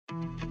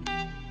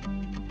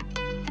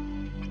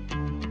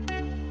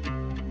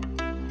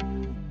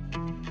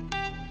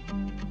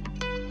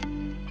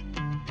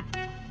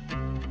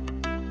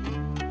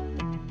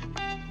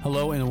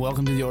Hello and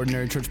welcome to the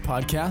Ordinary Church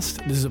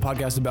Podcast. This is a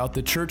podcast about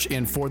the church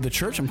and for the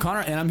church. I'm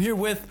Connor and I'm here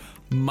with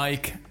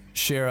Mike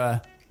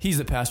Shera. He's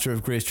the pastor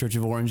of Grace Church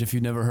of Orange. If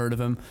you've never heard of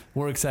him,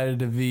 we're excited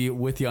to be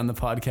with you on the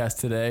podcast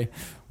today.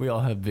 We all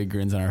have big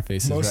grins on our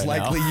faces Most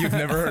right likely now. You've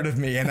never heard of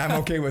me, and I'm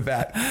okay with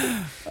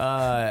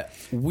that.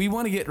 We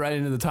want to get right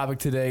into the topic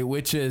today,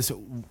 which is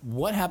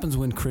what happens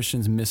when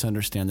Christians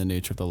misunderstand the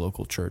nature of the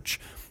local church.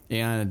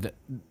 And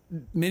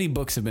many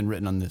books have been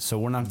written on this, so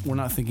we're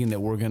not thinking that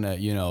we're going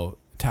to,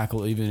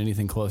 tackle even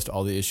anything close to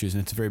all the issues,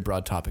 and it's a very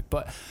broad topic.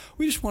 But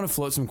we just want to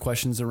float some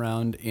questions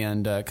around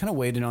and kind of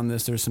weigh in on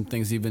this. There's some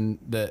things even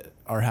that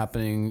are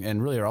happening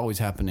and really are always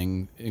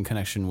happening in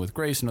connection with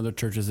Grace and other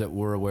churches that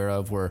we're aware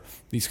of where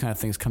these kind of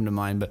things come to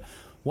mind. But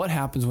what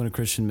happens when a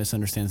Christian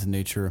misunderstands the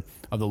nature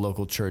of the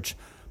local church?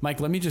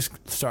 Mike, let me just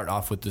start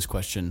off with this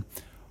question.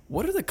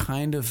 What are the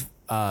kind of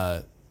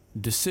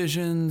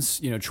decisions,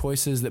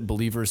 choices that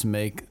believers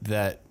make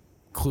that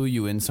clue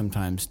you in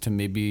sometimes to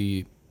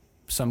maybe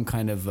some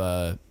kind of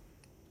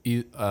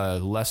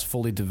less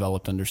fully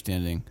developed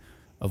understanding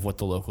of what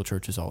the local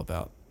church is all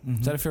about? Mm-hmm.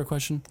 Is that a fair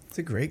question? It's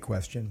a great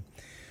question.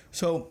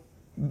 So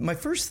my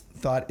first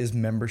thought is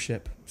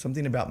membership,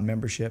 something about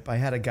membership. I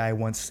had a guy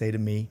once say to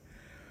me,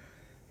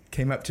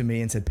 came up to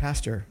me and said,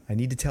 "Pastor, I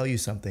need to tell you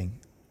something.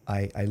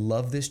 I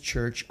love this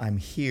church. I'm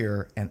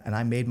here, and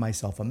I made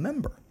myself a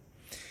member."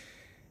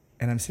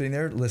 And I'm sitting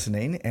there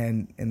listening,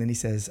 and then he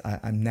says,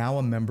 I'm now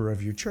a member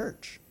of your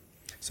church.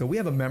 So we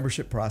have a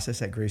membership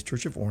process at Grace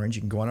Church of Orange.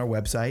 You can go on our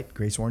website,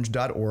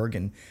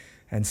 graceorange.org,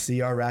 and see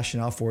our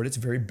rationale for it. It's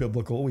very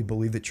biblical. We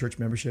believe that church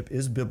membership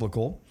is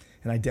biblical,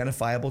 an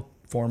identifiable,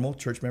 formal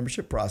church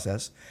membership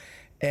process.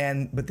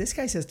 But this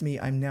guy says to me,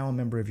 "I'm now a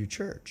member of your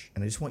church,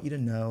 and I just want you to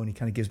know," and he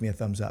kind of gives me a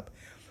thumbs up.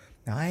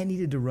 Now, I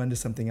needed to run to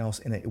something else,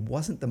 and it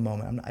wasn't the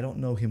moment. I don't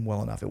know him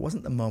well enough. It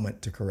wasn't the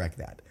moment to correct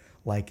that.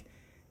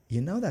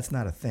 That's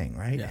not a thing,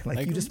 right? Yeah,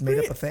 you just made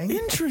up a thing.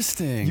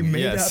 Interesting. You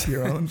made up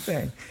your own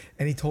thing.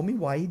 And he told me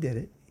why he did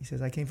it. He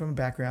says, "I came from a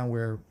background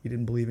where we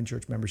didn't believe in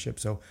church membership,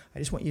 so I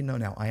just want you to know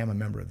now I am a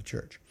member of the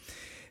church."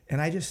 And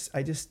I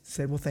just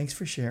said, "Well, thanks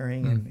for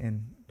sharing,"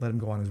 and let him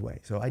go on his way.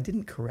 So I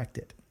didn't correct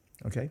it,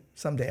 okay?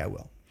 Someday I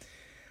will.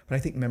 But I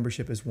think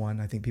membership is one.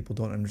 I think people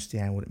don't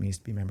understand what it means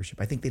to be membership.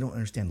 I think they don't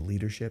understand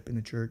leadership in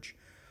the church,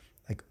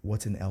 like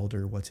what's an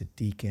elder, what's a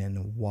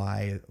deacon,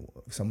 why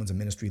someone's a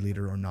ministry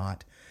leader or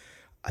not.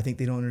 I think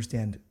they don't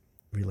understand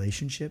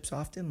relationships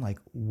often, like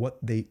what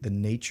the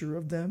nature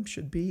of them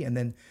should be, and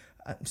then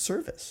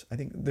service. I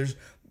think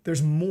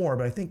there's more,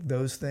 but I think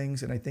those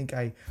things, and I think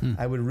I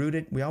would root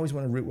it. We always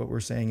want to root what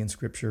we're saying in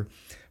Scripture.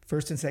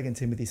 1 and 2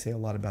 Timothy say a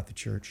lot about the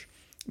church.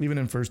 Even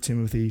in 1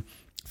 Timothy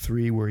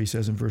 3, where he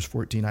says in verse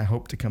 14, "I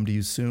hope to come to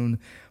you soon,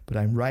 but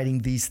I'm writing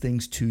these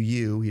things to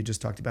you." He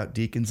just talked about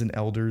deacons and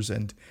elders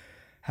and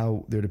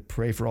how they're to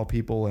pray for all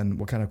people and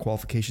what kind of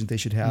qualifications they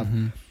should have.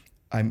 Mm-hmm.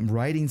 "I'm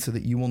writing so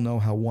that you will know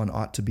how one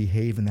ought to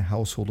behave in the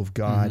household of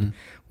God,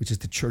 which is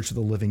the church of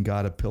the living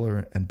God, a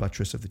pillar and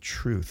buttress of the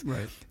truth."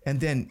 Right.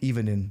 And then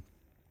even in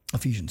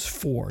Ephesians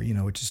 4,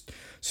 it just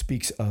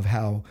speaks of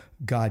how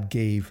God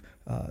gave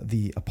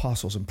the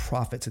apostles and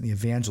prophets and the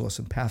evangelists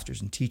and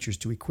pastors and teachers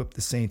to equip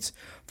the saints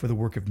for the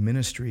work of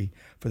ministry,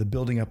 for the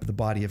building up of the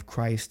body of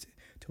Christ,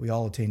 till we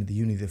all attain to the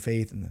unity of the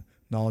faith and the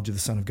knowledge of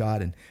the Son of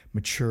God and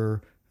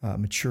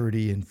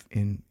maturity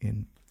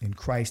in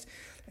Christ.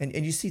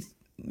 And you see,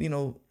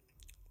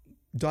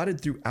 dotted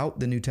throughout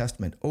the New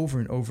Testament over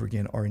and over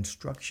again are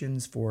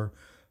instructions for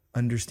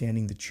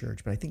understanding the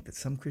church. But I think that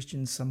some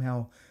Christians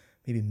somehow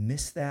maybe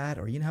miss that,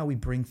 or how we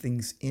bring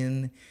things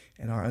in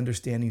and our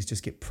understandings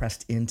just get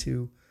pressed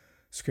into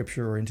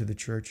Scripture or into the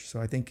church. So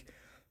I think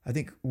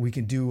we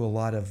can do a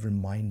lot of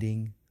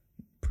reminding.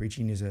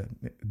 Preaching is a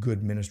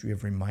good ministry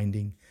of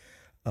reminding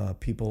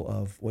people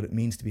of what it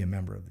means to be a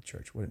member of the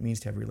church, what it means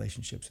to have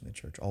relationships in the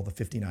church, all the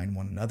 59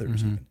 one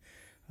another's even.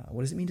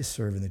 What does it mean to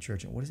serve in the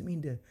church? And what does it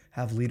mean to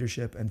have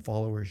leadership and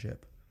followership?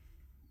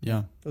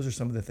 Yeah. Those are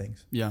some of the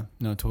things. Yeah,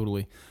 no,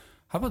 totally.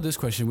 How about this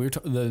question? We were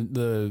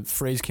the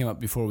phrase came up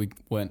before we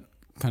went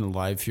kind of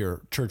live here,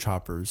 church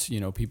hoppers,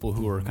 people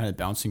who are kind of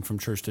bouncing from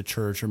church to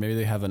church, or maybe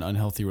they have an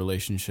unhealthy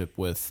relationship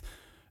with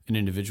an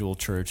individual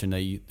church and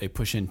they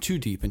push in too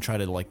deep and try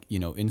to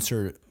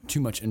insert too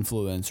much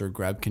influence or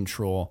grab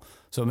control.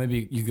 So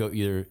maybe you go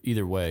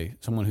either way,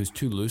 someone who's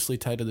too loosely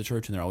tied to the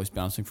church and they're always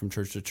bouncing from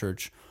church to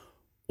church,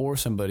 or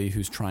somebody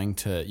who's trying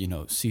to,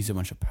 seize a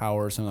bunch of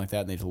power or something like that,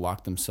 and they have to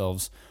lock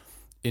themselves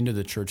into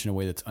the church in a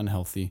way that's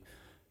unhealthy.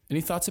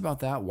 Any thoughts about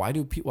that? Why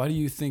do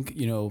you think,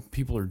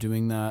 people are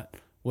doing that?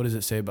 What does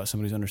it say about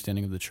somebody's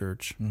understanding of the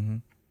church? Mm-hmm.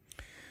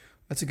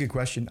 That's a good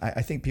question.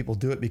 I think people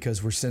do it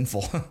because we're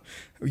sinful.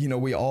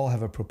 We all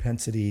have a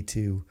propensity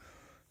to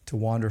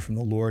wander from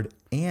the Lord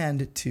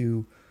and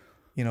to,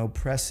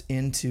 press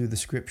into the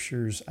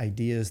Scriptures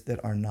ideas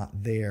that are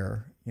not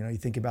there. You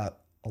think about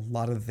a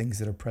lot of the things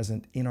that are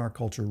present in our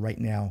culture right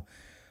now.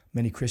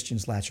 Many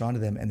Christians latch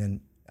onto them and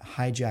then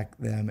hijack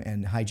them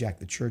and hijack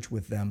the church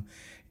with them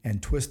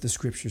and twist the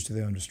Scriptures to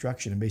their own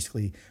destruction. And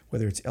basically,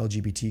 whether it's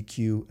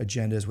LGBTQ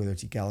agendas, whether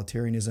it's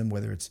egalitarianism,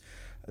 whether it's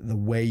the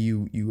way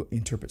you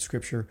interpret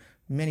Scripture.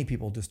 Many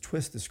people just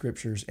twist the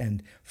Scriptures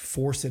and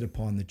force it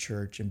upon the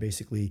church and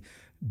basically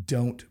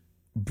don't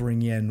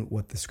bring in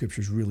what the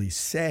Scriptures really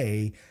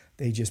say.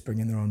 They just bring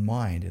in their own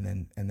mind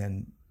and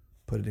then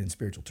put it in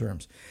spiritual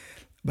terms.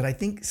 But I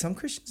think some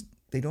Christians,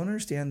 they don't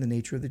understand the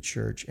nature of the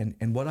church.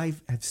 And what I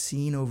have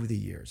seen over the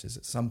years is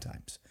that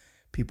sometimes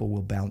people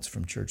will bounce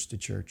from church to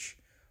church,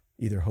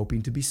 either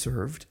hoping to be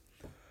served,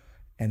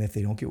 and if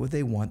they don't get what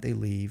they want, they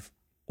leave.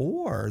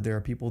 Or there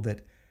are people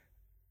that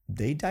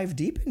they dive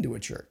deep into a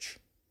church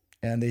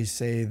and they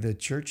say the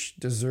church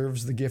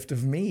deserves the gift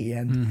of me.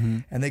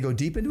 And they go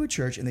deep into a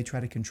church and they try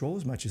to control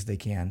as much as they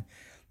can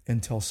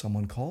until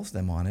someone calls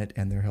them on it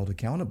and they're held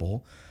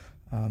accountable.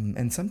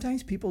 And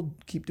sometimes people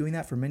keep doing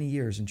that for many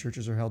years and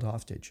churches are held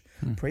hostage.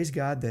 Praise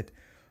God that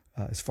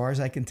as far as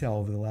I can tell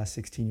over the last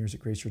 16 years at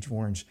Grace Church of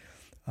Orange,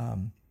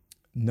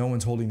 no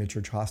one's holding the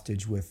church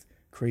hostage with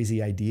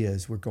crazy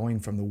ideas. We're going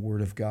from the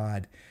Word of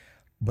God.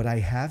 But I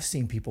have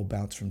seen people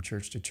bounce from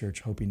church to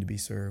church hoping to be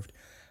served.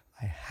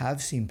 I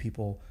have seen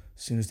people,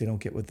 as soon as they don't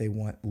get what they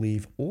want,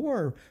 leave.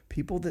 Or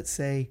people that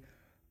say,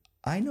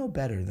 I know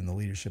better than the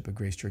leadership of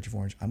Grace Church of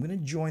Orange. I'm going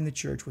to join the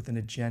church with an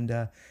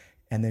agenda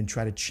and then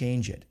try to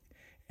change it.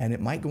 And it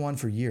might go on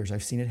for years.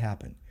 I've seen it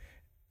happen.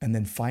 And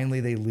then finally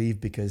they leave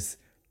because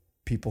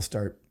people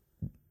start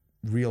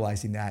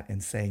realizing that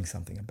and saying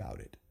something about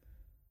it.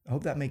 I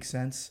hope that makes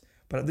sense.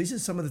 But these are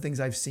some of the things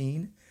I've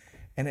seen.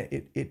 And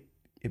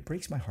it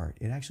breaks my heart.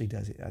 It actually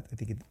does. I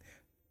think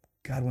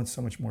God wants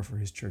so much more for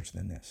his church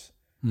than this,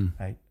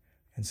 right?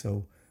 And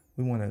so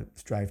we want to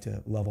strive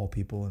to love all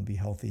people and be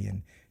healthy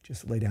and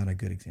just lay down a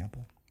good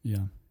example.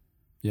 Yeah.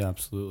 Yeah,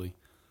 absolutely.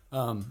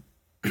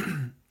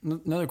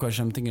 Another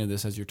question, I'm thinking of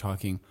this as you're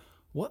talking.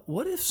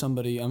 What if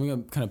somebody, I'm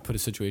going to kind of put a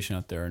situation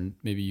out there and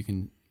maybe you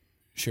can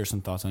share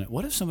some thoughts on it.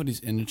 What if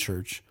somebody's in a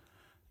church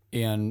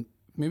and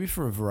maybe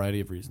for a variety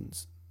of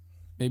reasons,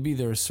 maybe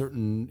there are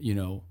certain,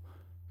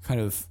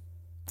 kind of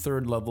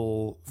third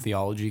level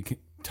theology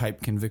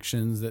type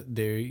convictions that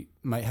they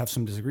might have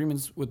some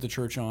disagreements with the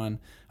church on.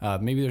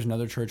 Maybe there's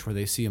another church where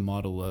they see a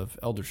model of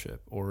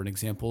eldership or an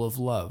example of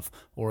love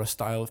or a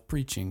style of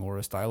preaching or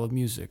a style of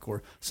music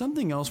or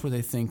something else where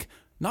they think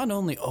not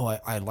only,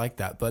 I like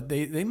that, but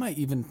they might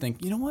even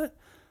think, you know what?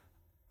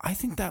 I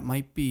think that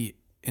might be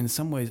in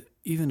some ways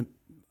even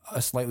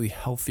a slightly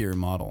healthier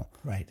model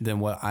than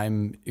what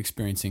I'm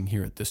experiencing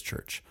here at this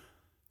church.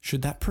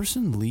 Should that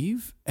person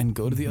leave and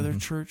go to the other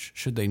church?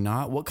 Should they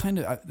not? What kind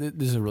of,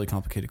 this is a really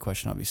complicated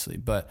question, obviously,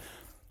 but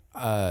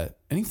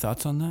any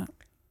thoughts on that?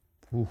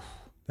 Ooh,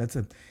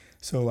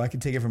 so I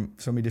can take it from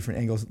so many different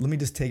angles. Let me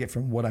just take it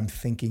from what I'm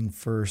thinking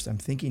first. I'm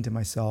thinking to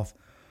myself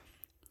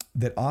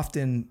that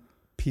often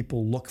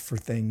people look for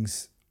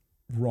things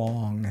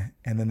wrong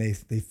and then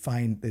they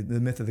find the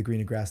myth of the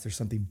greener grass, there's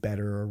something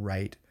better or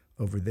right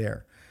over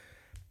there.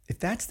 If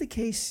that's the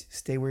case,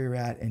 stay where you're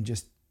at and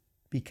just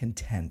be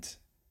content.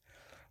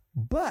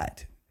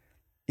 But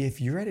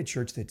if you're at a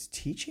church that's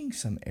teaching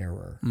some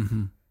error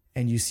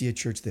and you see a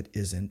church that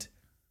isn't,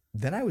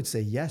 then I would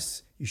say,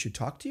 yes, you should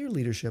talk to your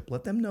leadership.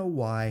 Let them know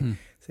why.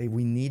 Say,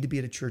 we need to be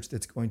at a church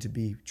that's going to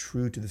be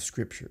true to the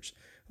scriptures.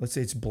 Let's say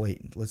it's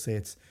blatant. Let's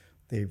say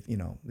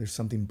there's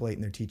something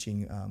blatant. They're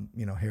teaching,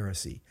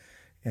 heresy.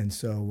 And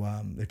so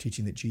they're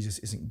teaching that Jesus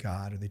isn't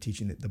God, or they're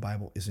teaching that the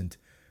Bible isn't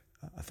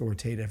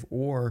authoritative,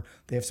 or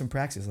they have some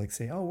practices like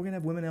say, we're going to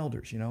have women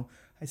elders,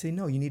 I say,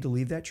 no, you need to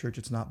leave that church.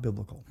 It's not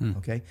biblical.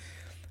 Okay.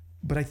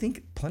 But I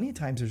think plenty of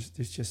times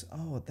there's just,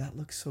 that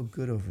looks so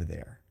good over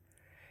there.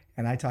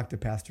 And I talk to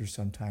pastors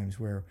sometimes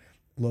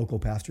local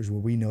pastors where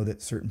we know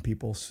that certain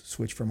people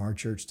switch from our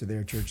church to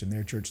their church and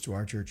their church to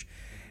our church.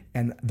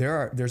 And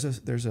there's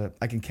a,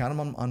 I can count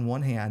them on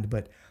one hand,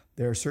 but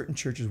there are certain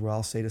churches where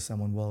I'll say to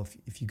someone, well,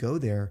 if you go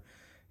there,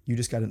 you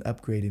just got an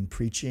upgrade in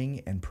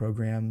preaching and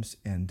programs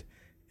and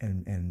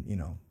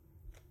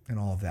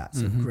all of that.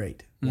 So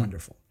great,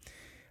 wonderful.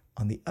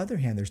 On the other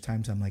hand, there's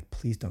times I'm like,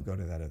 please don't go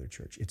to that other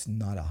church. It's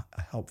not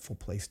a helpful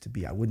place to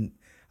be. I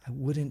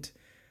wouldn't,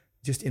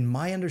 just in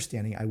my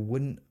understanding, I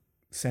wouldn't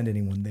send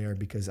anyone there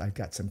because I've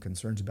got some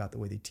concerns about the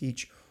way they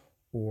teach,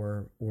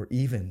 or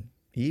even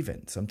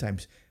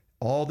sometimes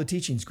all the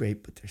teaching's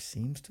great, but there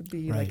seems to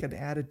be like an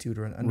attitude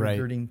or an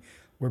undergirding,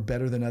 we're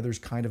better than others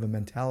kind of a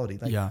mentality.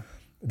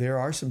 There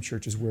are some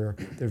churches where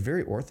they're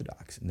very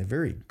orthodox and they're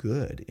very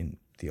good in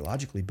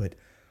theologically, but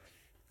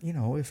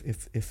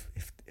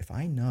if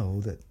I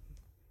know that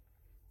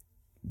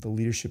the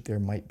leadership there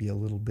might be a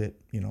little bit,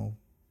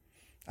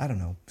 I don't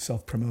know,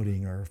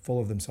 self-promoting or full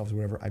of themselves or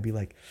whatever, I'd be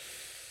like,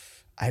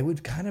 I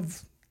would kind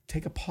of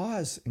take a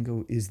pause and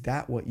go, is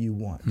that what you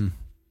want?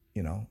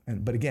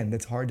 But again,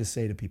 that's hard to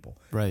say to people.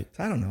 Right.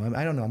 So I don't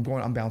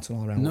know. I'm bouncing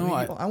all around. No,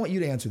 I want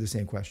you to answer the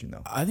same question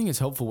though. I think it's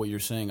helpful what you're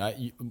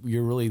saying.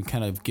 You're really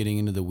kind of getting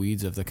into the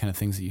weeds of the kind of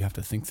things that you have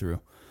to think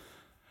through.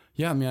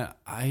 Yeah. I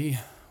mean,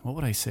 what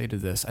would I say to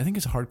this? I think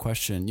it's a hard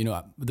question.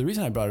 The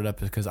reason I brought it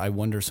up is because I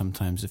wonder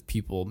sometimes if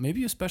people,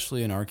 maybe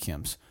especially in our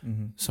camps,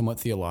 somewhat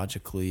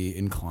theologically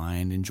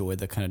inclined, enjoy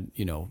the kind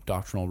of,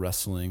 doctrinal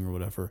wrestling or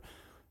whatever,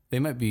 they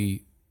might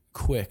be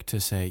quick to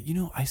say,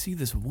 I see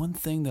this one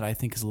thing that I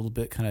think is a little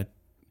bit kind of,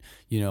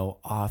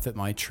 off at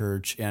my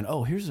church, and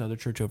here's another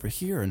church over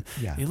here, and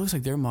it looks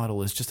like their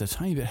model is just a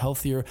tiny bit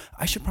healthier.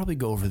 I should probably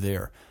go over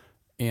there.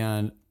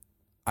 And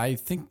I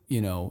think,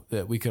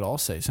 that we could all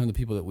say some of the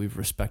people that we've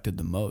respected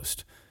the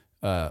most,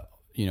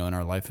 in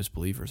our life as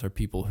believers are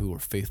people who are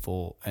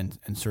faithful and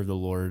serve the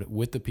Lord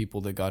with the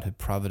people that God had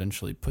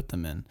providentially put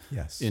them in,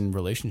 in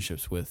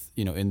relationships with,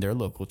 in their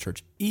local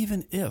church,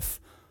 even if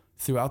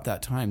throughout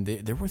that time,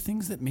 there were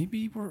things that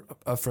maybe were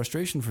a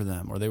frustration for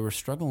them, or they were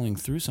struggling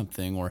through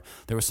something, or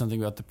there was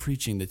something about the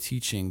preaching, the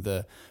teaching,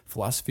 the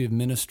philosophy of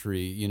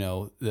ministry,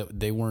 that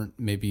they weren't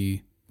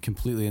maybe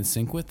completely in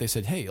sync with. They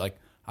said, hey,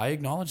 I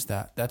acknowledge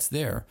that's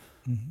there,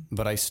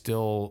 but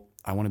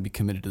I want to be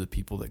committed to the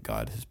people that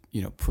God has,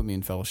 put me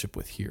in fellowship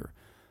with here.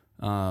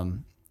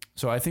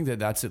 So I think that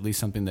that's at least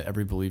something that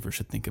every believer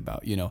should think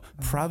about.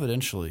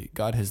 Providentially,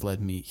 God has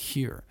led me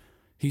here.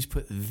 He's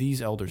put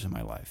these elders in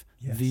my life,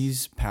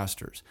 these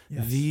pastors,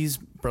 these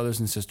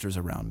brothers and sisters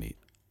around me,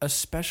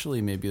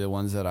 especially maybe the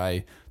ones that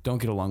I don't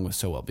get along with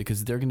so well,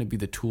 because they're going to be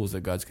the tools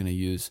that God's going to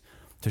use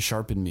to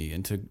sharpen me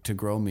and to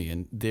grow me.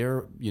 And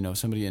they're,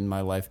 somebody in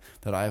my life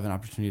that I have an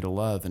opportunity to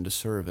love and to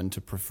serve and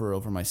to prefer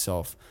over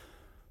myself.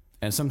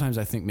 And sometimes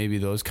I think maybe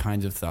those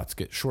kinds of thoughts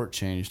get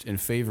shortchanged in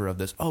favor of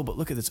this. Oh, but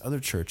look at this other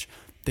church.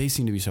 They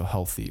seem to be so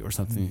healthy, or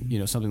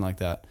something, something like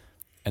that.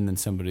 And then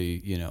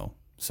somebody,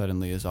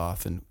 suddenly is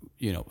off. And,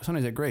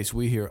 sometimes at Grace,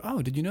 we hear,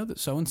 oh, did you know that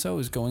so-and-so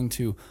is going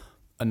to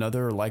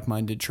another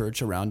like-minded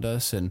church around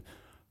us? And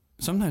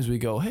sometimes we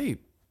go, hey,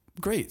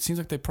 great. Seems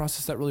like they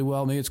processed that really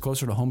well. Maybe it's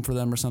closer to home for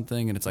them or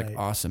something. And it's like,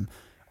 awesome.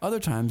 Other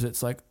times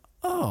it's like,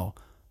 oh,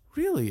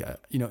 really?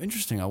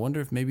 Interesting. I wonder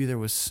if maybe there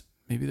was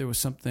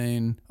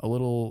something a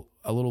little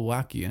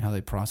wacky in how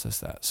they process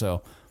that.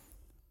 So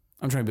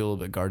I'm trying to be a little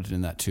bit guarded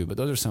in that too, but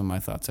those are some of my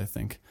thoughts, I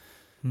think.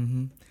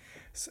 Mm-hmm.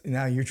 So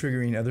now you're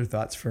triggering other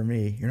thoughts for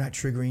me. You're not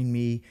triggering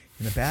me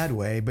in a bad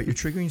way, but you're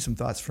triggering some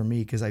thoughts for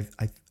me, because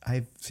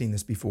I've seen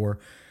this before,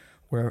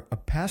 where a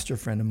pastor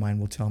friend of mine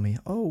will tell me,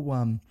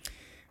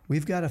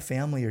 we've got a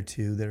family or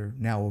two that are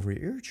now over at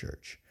your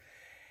church.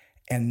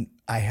 And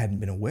I hadn't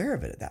been aware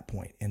of it at that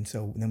point. And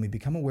so then we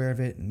become aware of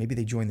it, and maybe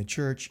they join the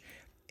church.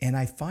 And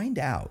I find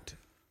out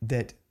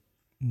that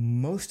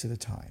most of the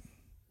time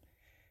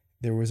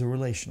there was a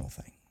relational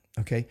thing.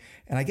 Okay.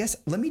 And I guess,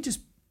 let me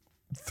just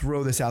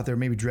throw this out there,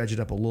 maybe dredge it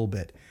up a little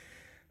bit.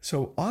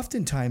 So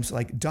oftentimes,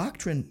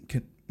 doctrine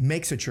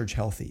makes a church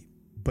healthy,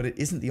 but it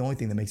isn't the only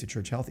thing that makes a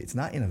church healthy. It's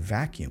not in a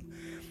vacuum.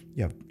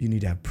 You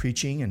need to have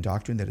preaching and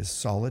doctrine that is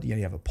solid. You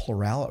have a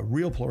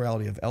real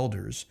plurality of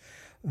elders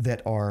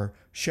that are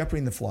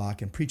shepherding the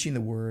flock and preaching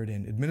the word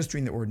and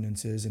administering the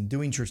ordinances and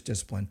doing church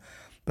discipline.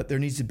 But there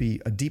needs to be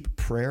a deep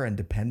prayer and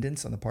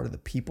dependence on the part of the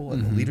people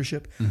and the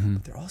leadership.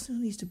 But there also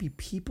needs to be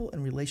people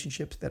and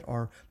relationships that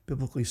are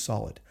biblically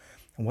solid.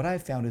 And what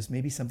I've found is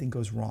maybe something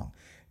goes wrong,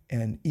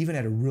 and even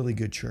at a really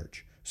good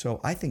church.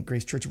 So I think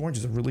Grace Church of Orange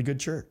is a really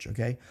good church,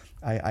 okay?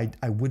 I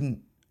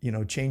wouldn't,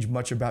 change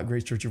much about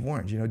Grace Church of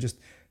Orange, just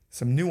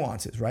some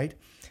nuances, right?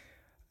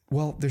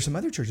 Well, there's some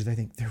other churches I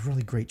think they're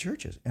really great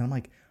churches. And I'm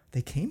like,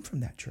 they came from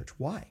that church.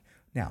 Why?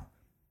 Now,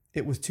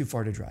 it was too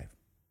far to drive.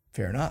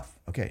 Fair enough.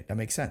 Okay, that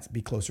makes sense.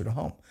 Be closer to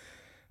home.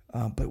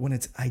 But when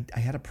I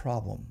had a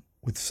problem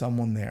with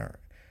someone there,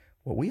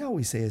 what we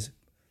always say is,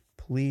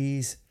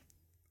 please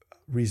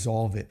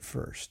resolve it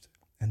first,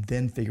 and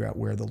then figure out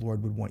where the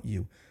Lord would want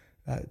you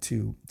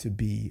to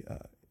be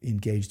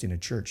engaged in a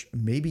church.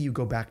 Maybe you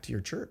go back to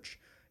your church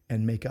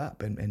and make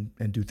up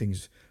and do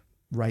things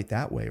right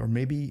that way. Or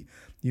maybe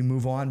you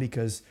move on,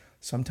 because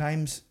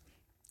sometimes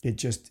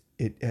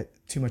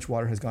too much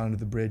water has gone under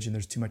the bridge and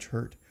there's too much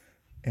hurt.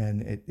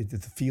 And the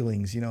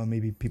feelings,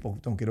 maybe people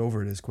don't get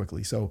over it as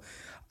quickly. So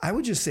I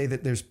would just say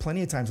that there's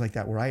plenty of times like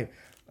that where I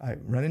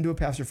run into a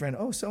pastor friend,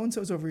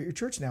 so-and-so's over at your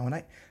church now.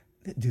 And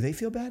do they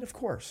feel bad? Of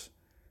course,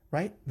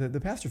 right?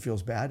 The pastor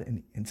feels bad.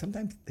 And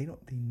sometimes they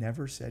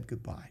never said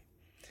goodbye.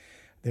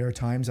 There are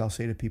times I'll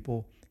say to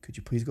people, could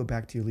you please go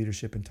back to your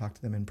leadership and talk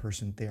to them in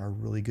person? They are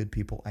really good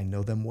people. I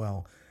know them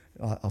well.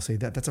 I'll say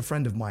that's a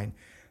friend of mine.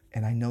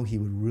 And I know he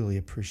would really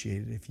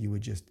appreciate it if you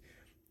would just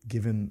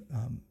give him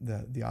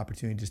the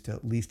opportunity just to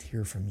at least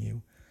hear from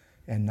you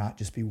and not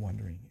just be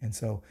wondering.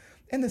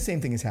 And the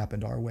same thing has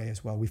happened our way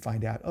as well. We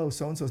find out,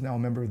 so-and-so is now a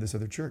member of this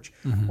other church.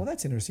 Well,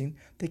 that's interesting.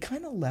 They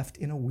kind of left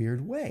in a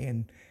weird way,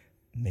 and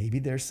maybe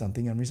there's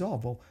something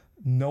unresolved. Well,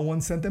 no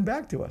one sent them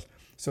back to us.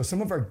 So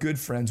some of our good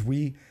friends,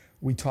 we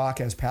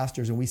talk as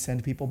pastors and we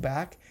send people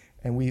back,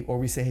 and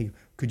we say, hey,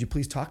 could you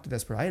please talk to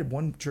this person? I had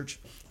one church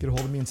get a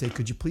hold of me and say,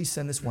 could you please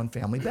send this one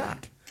family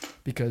back?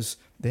 Because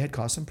they had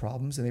caused some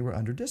problems and they were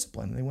under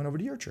discipline, and they went over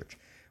to your church.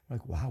 We're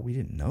like, wow, we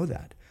didn't know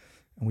that.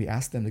 And we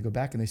asked them to go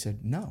back, and they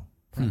said, no,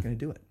 we're not going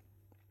to do it.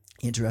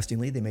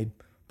 Interestingly, they made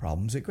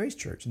problems at Grace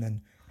Church and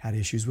then had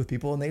issues with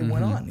people, and they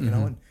went on,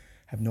 and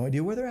have no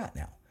idea where they're at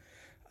now.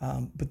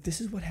 But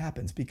this is what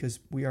happens because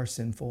we are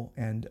sinful,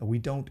 and we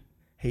don't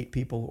hate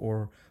people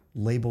or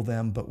label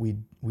them, but we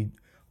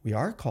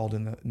are called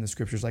in the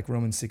scriptures, like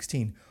Romans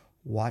 16,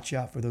 watch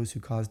out for those who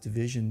cause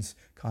divisions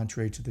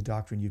contrary to the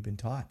doctrine you've been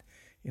taught,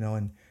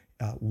 and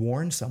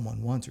warn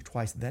someone once or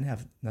twice, then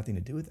have nothing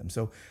to do with them.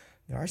 So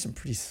there are some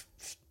pretty,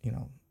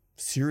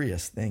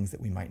 serious things that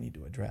we might need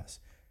to address.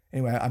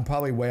 Anyway, I'm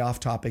probably way off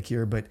topic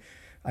here, but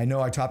I know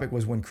our topic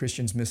was when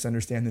Christians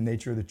misunderstand the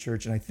nature of the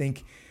church.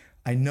 And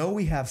I know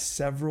we have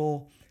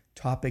several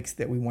topics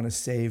that we want to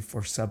save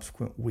for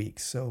subsequent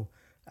weeks. So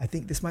I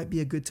think this might be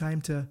a good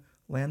time to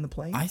land the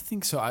plane. I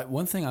think so.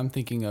 One thing I'm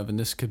thinking of, and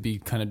this could be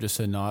kind of just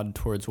a nod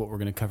towards what we're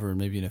going to cover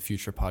maybe in a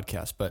future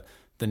podcast, but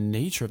the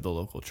nature of the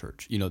local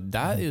church,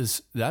 that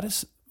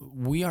is,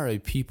 we are a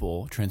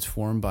people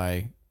transformed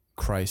by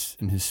Christ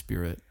and his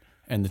Spirit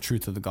and the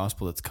truth of the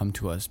gospel that's come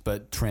to us,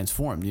 but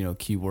transformed,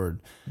 key word.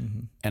 Mm-hmm.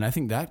 And I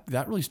think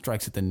that really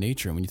strikes at the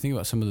nature. And when you think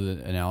about some of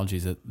the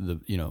analogies that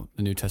the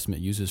New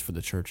Testament uses for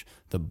the church,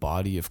 the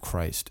body of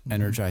Christ, mm-hmm.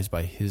 energized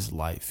by his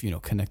life,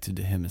 connected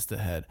to him as the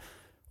head.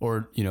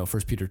 Or, 1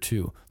 Peter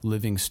 2,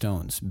 living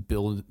stones,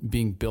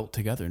 being built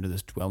together into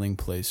this dwelling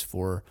place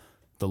for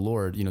the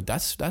Lord.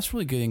 That's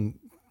really getting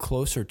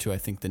closer to, I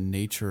think, the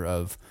nature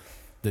of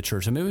the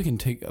church. So maybe we can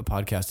take a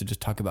podcast to just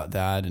talk about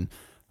that and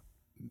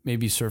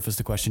maybe surface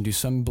the question, do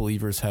some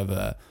believers have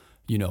a,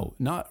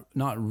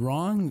 not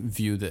wrong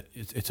view that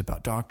it's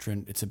about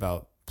doctrine, it's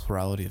about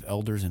plurality of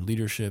elders and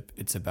leadership,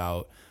 it's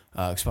about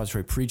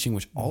expository preaching,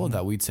 which all of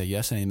that we'd say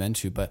yes and amen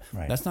to, but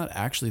that's not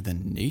actually the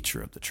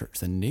nature of the church.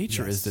 The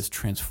nature is this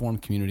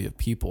transformed community of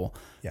people.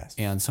 Yes.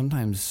 And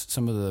sometimes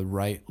some of the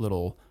right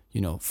little,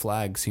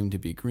 flags seem to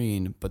be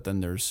green, but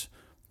then there's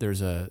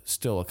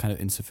still a kind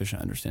of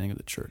insufficient understanding of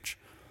the church.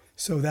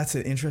 So that's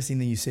an interesting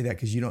thing you say that,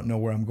 because you don't know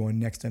where I'm going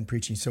next on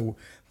preaching. So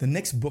the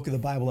next book of the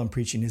Bible I'm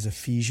preaching is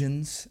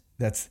Ephesians.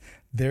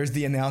 There's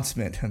the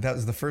announcement. That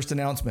was the first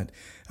announcement,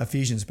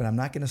 Ephesians, but I'm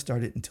not going to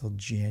start it until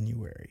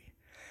January.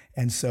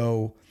 And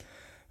so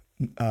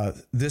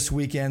this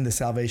weekend, the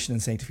salvation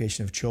and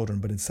sanctification of children,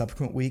 but in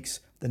subsequent weeks,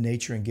 the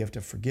nature and gift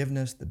of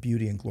forgiveness, the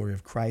beauty and glory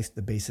of Christ,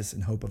 the basis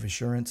and hope of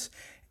assurance,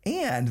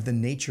 and the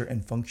nature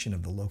and function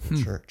of the local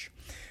church.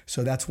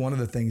 So that's one of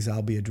the things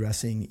I'll be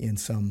addressing in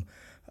some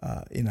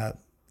in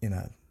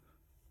a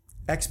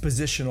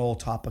expositional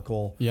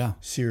topical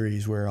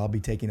series where I'll be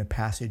taking a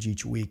passage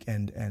each week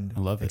and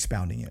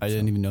expounding it. I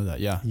didn't even know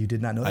that. Yeah, you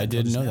did not know that. I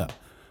didn't know that.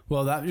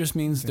 Well, that just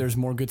means there's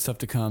more good stuff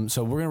to come.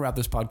 So we're going to wrap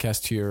this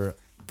podcast here.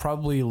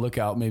 Probably look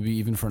out maybe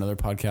even for another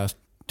podcast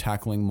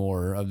tackling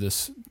more of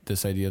this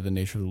idea of the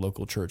nature of the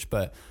local church.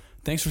 But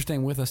thanks for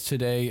staying with us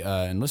today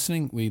and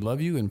listening. We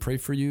love you and pray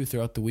for you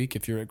throughout the week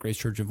if you're at Grace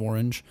Church of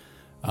Orange.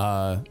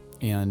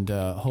 And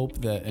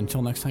hope that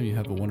until next time, you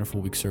have a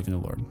wonderful week serving the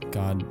Lord.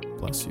 God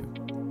bless you.